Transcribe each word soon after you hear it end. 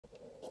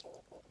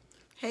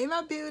Hey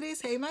my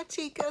beauties, hey my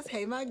chicas,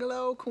 hey my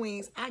glow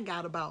queens. I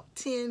got about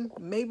 10,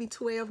 maybe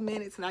 12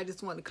 minutes and I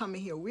just want to come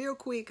in here real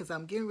quick because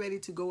I'm getting ready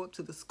to go up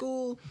to the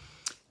school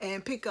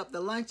and pick up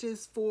the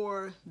lunches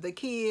for the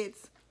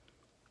kids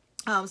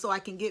so I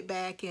can get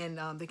back and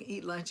they can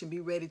eat lunch and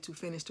be ready to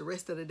finish the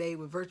rest of the day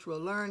with virtual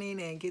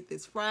learning and get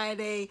this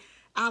Friday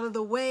out of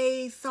the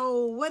way.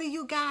 So what are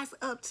you guys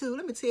up to?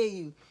 Let me tell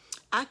you,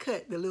 I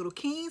cut the little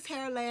king's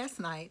hair last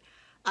night.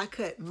 I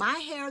cut my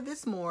hair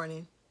this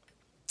morning.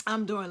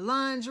 I'm doing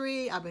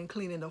laundry. I've been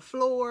cleaning the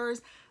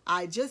floors.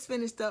 I just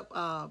finished up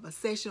a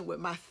session with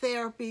my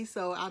therapy,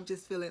 so I'm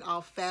just feeling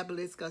all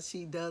fabulous because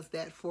she does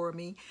that for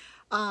me.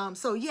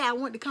 So yeah, I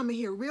want to come in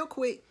here real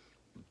quick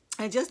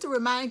and just to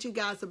remind you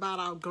guys about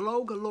our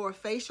Glow Galore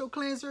facial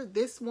cleanser.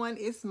 This one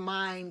is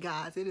mine,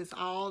 guys. It is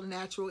all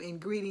natural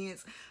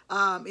ingredients.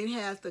 It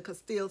has the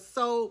Castile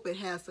soap. It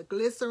has the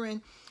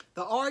glycerin,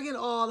 the argan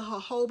oil, the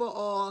jojoba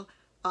oil,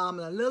 a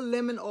little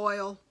lemon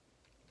oil,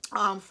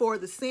 for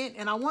the scent.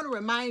 And I want to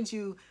remind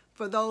you,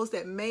 for those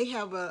that may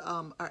have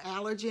an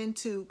allergen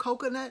to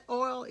coconut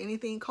oil,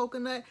 anything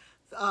coconut,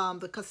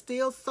 the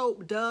Castile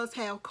soap does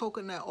have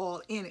coconut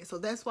oil in it. So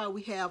that's why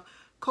we have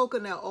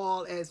coconut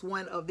oil as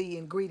one of the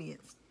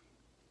ingredients.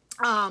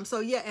 So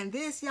yeah, and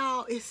this,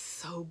 y'all, is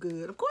so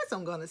good. Of course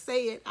I'm gonna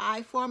say it,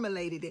 I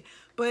formulated it,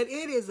 but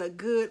it is a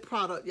good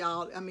product,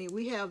 y'all. I mean,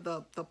 we have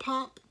the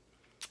pump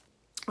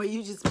where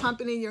you just pump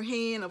it in your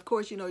hand. Of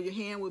course, you know, your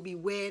hand will be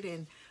wet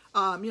and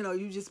you know,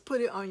 you just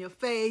put it on your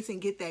face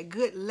and get that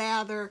good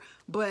lather.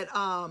 But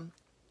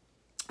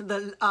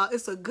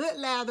it's a good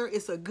lather.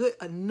 It's a good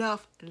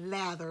enough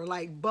lather.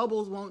 Like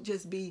bubbles won't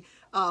just be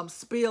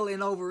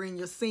spilling over in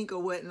your sink or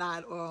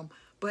whatnot.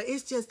 But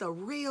it's just a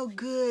real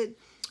good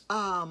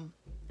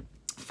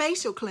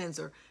facial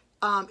cleanser.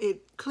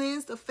 It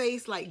cleans the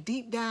face like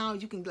deep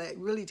down. You can like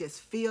really just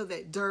feel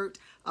that dirt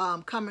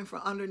coming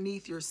from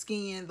underneath your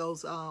skin,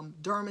 those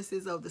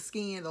dermises of the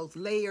skin, those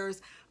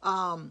layers.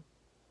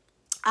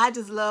 I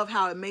just love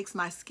how it makes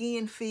my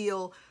skin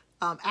feel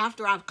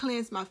after I've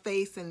cleansed my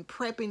face and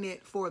prepping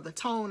it for the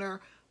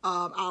toner,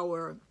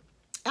 our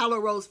Aloe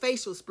Rose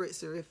facial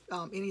spritzer, if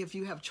any of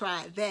you have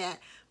tried that.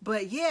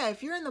 But yeah,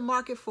 if you're in the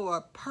market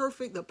for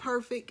the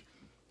perfect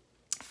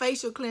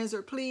facial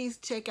cleanser, please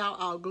check out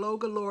our Glow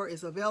Galore.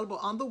 It's available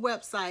on the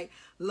website,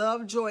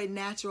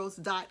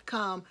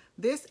 lovejoynaturals.com.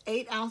 This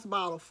 8-ounce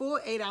bottle, full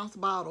 8-ounce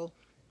bottle,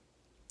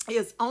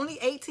 it's only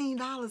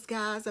 $18,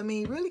 guys. I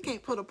mean, really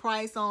can't put a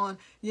price on,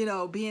 you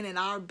know, being in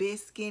our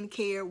best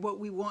skincare, what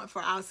we want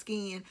for our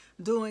skin,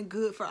 doing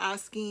good for our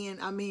skin.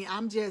 I mean,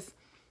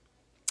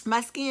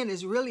 my skin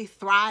is really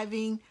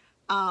thriving.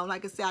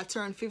 Like I said, I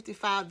turned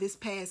 55 this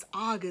past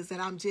August, and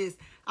I'm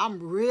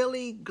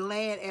really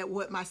glad at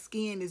what my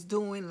skin is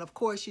doing. And of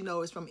course, you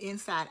know, it's from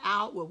inside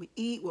out, what we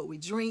eat, what we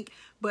drink,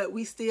 but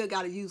we still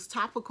got to use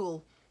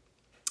topical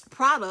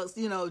products,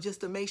 you know,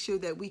 just to make sure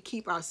that we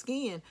keep our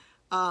skin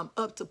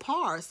up to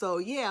par. So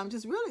yeah, I'm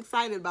just really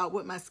excited about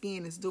what my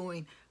skin is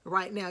doing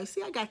right now. You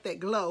see, I got that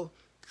glow,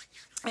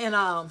 and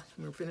I'm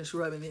gonna finish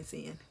rubbing this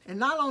in. And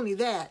not only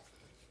that,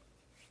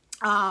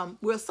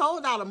 we're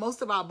sold out of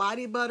most of our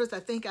body butters.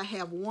 I think I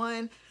have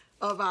one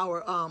of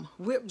our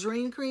whipped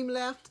dream cream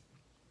left.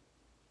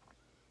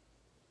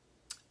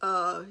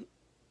 And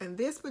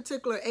this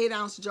particular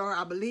 8-ounce jar,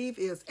 I believe,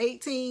 is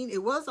 $18. It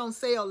was on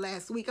sale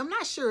last week. I'm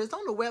not sure. It's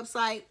on the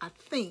website, I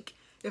think.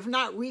 If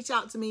not, reach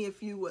out to me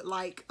if you would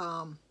like.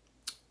 I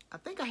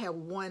think I have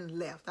one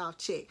left. I'll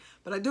check.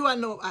 But I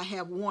know I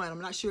have one.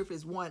 I'm not sure if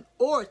it's one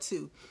or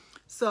two.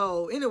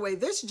 So anyway,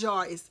 this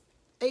jar is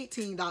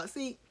 $18.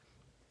 See,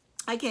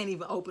 I can't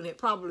even open it,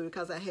 probably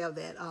because I have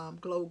that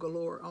Glow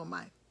Galore on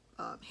my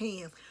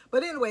hands.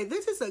 But anyway,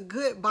 this is a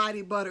good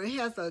body butter. It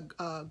has a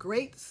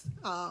grape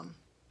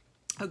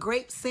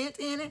scent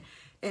in it.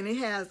 And it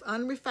has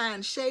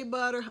unrefined shea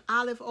butter,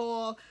 olive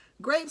oil,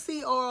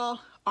 grapeseed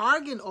oil,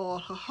 argan oil,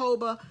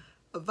 jojoba,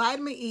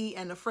 vitamin E,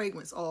 and the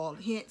fragrance oil,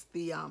 hence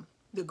the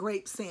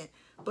grape scent.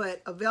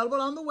 But available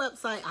on the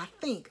website, I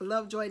think,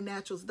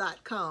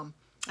 lovejoynaturals.com.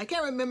 I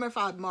can't remember if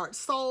I marked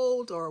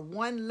sold or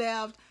one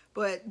left,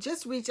 but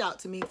just reach out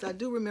to me because I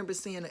do remember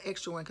seeing an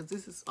extra one because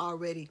this is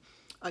already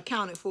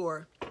accounted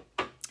for.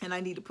 And I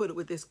need to put it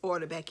with this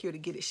order back here to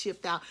get it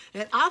shipped out.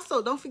 And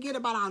also, don't forget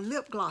about our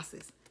lip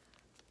glosses.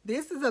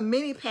 This is a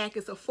mini pack.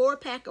 It's a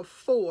 4-pack of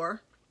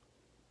 4.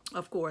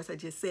 Of course, I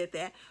just said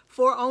that.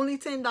 For only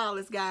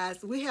 $10,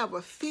 guys. We have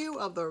a few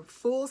of the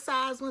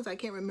full-size ones. I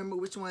can't remember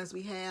which ones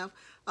we have.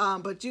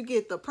 But you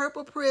get the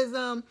Purple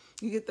Prism,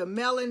 you get the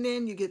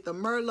Melanin, you get the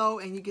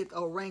Merlot, and you get the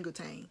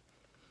Orangutan.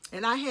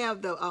 And I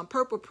have the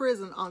Purple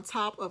Prism on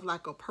top of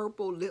like a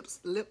purple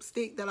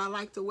lipstick that I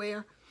like to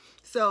wear.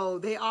 So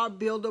they are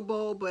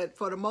buildable, but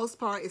for the most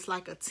part, it's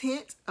like a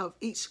tint of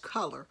each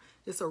color.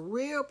 It's a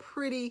real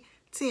pretty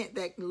tint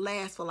that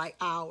lasts for like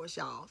hours,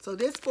 y'all. So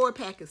this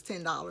 4-pack is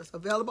 $10.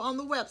 Available on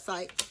the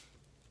website,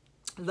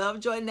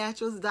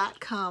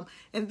 lovejoynaturals.com.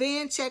 And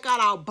then check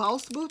out our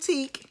Boss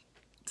Boutique.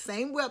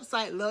 Same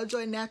website,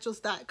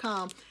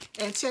 lovejoynaturals.com.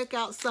 And check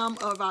out some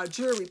of our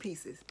jewelry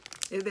pieces.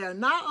 If they're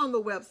not on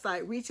the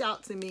website, reach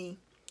out to me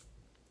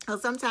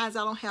Sometimes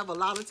I don't have a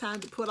lot of time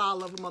to put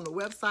all of them on the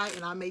website,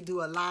 and I may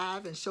do a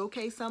live and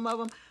showcase some of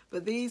them.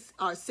 But these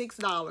are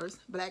 $6.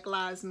 Black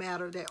Lives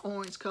Matter. That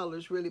orange color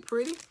is really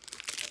pretty.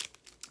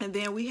 And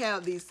then we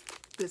have this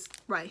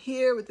right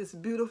here with this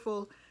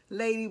beautiful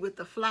lady with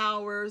the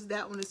flowers.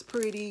 That one is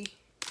pretty.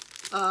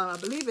 I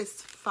believe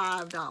it's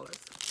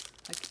 $5.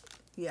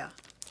 Yeah,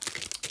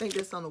 I think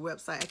that's on the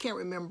website. I can't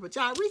remember, but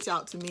y'all reach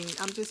out to me.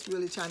 I'm just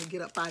really trying to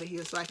get up out of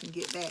here so I can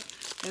get that.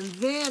 And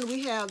then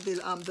we have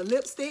the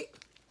lipstick.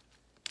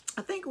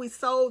 I think we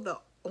sold the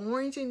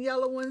orange and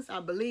yellow ones, I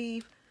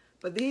believe.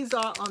 But these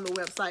are on the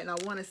website, and I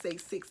want to say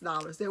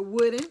 $6. They're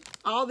wooden.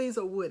 All these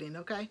are wooden,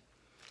 okay?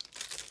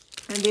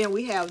 And then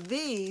we have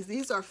these.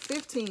 These are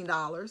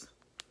 $15.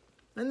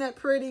 Isn't that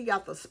pretty? You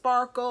got the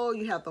sparkle.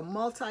 You have the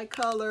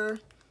multicolor.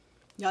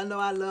 Y'all know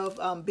I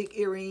love big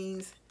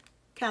earrings.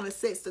 Kind of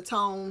sets the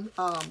tone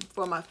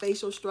for my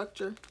facial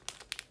structure,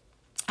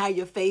 how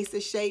your face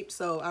is shaped.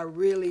 So I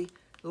really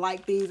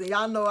like these. And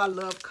y'all know I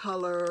love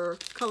color.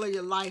 Color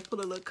your life. Put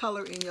a little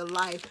color in your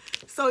life.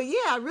 So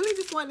yeah, I really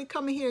just wanted to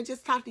come in here and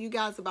just talk to you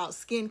guys about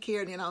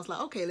skincare. And then I was like,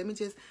 okay, let me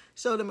just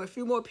show them a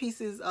few more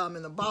pieces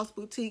in the Boss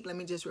Boutique. Let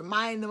me just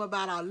remind them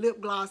about our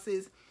lip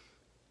glosses.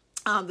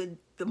 The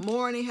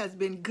morning has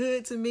been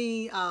good to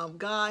me.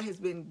 God has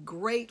been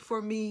great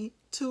for me,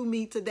 to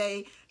me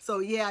today. So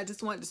yeah, I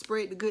just wanted to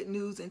spread the good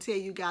news and tell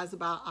you guys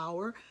about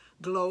our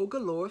Glow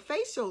Galore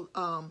facial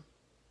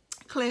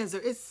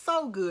cleanser. It's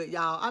so good,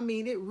 y'all. I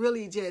mean, it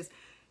really just,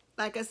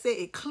 like I said,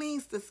 it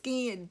cleans the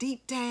skin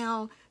deep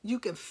down. You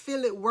can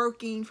feel it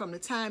working from the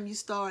time you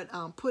start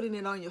putting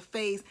it on your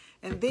face.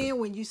 And then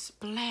when you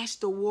splash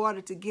the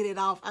water to get it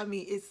off, I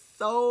mean, it's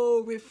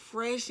so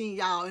refreshing,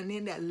 y'all. And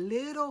then that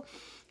little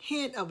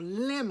hint of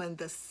lemon,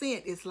 the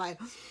scent is like,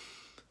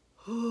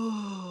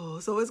 oh,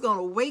 so it's going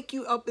to wake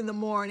you up in the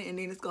morning, and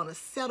then it's going to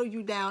settle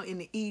you down in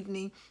the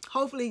evening.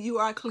 Hopefully you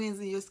are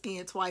cleansing your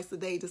skin twice a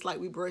day, just like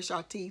we brush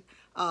our teeth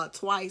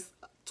twice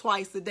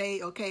a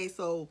day. Okay,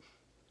 so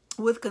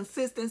with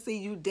consistency,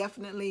 you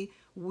definitely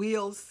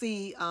will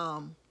see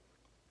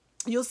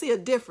you'll see a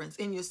difference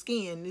in your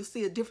skin. You'll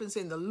see a difference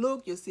in the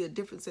look. You'll see a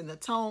difference in the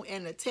tone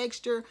and the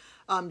texture.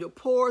 Your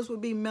pores will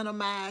be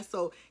minimized.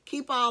 So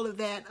keep all of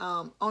that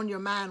on your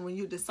mind when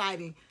you're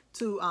deciding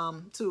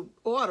to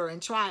order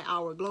and try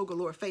our Glow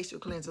Galore facial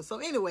cleanser. So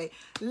anyway,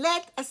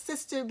 let a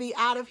sister be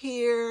out of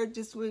here.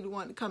 Just really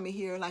want to come in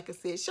here, like I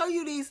said, show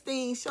you these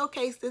things,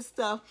 showcase this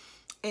stuff,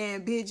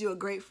 and bid you a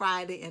great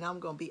Friday. And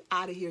I'm going to be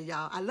out of here,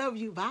 y'all. I love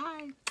you.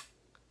 Bye.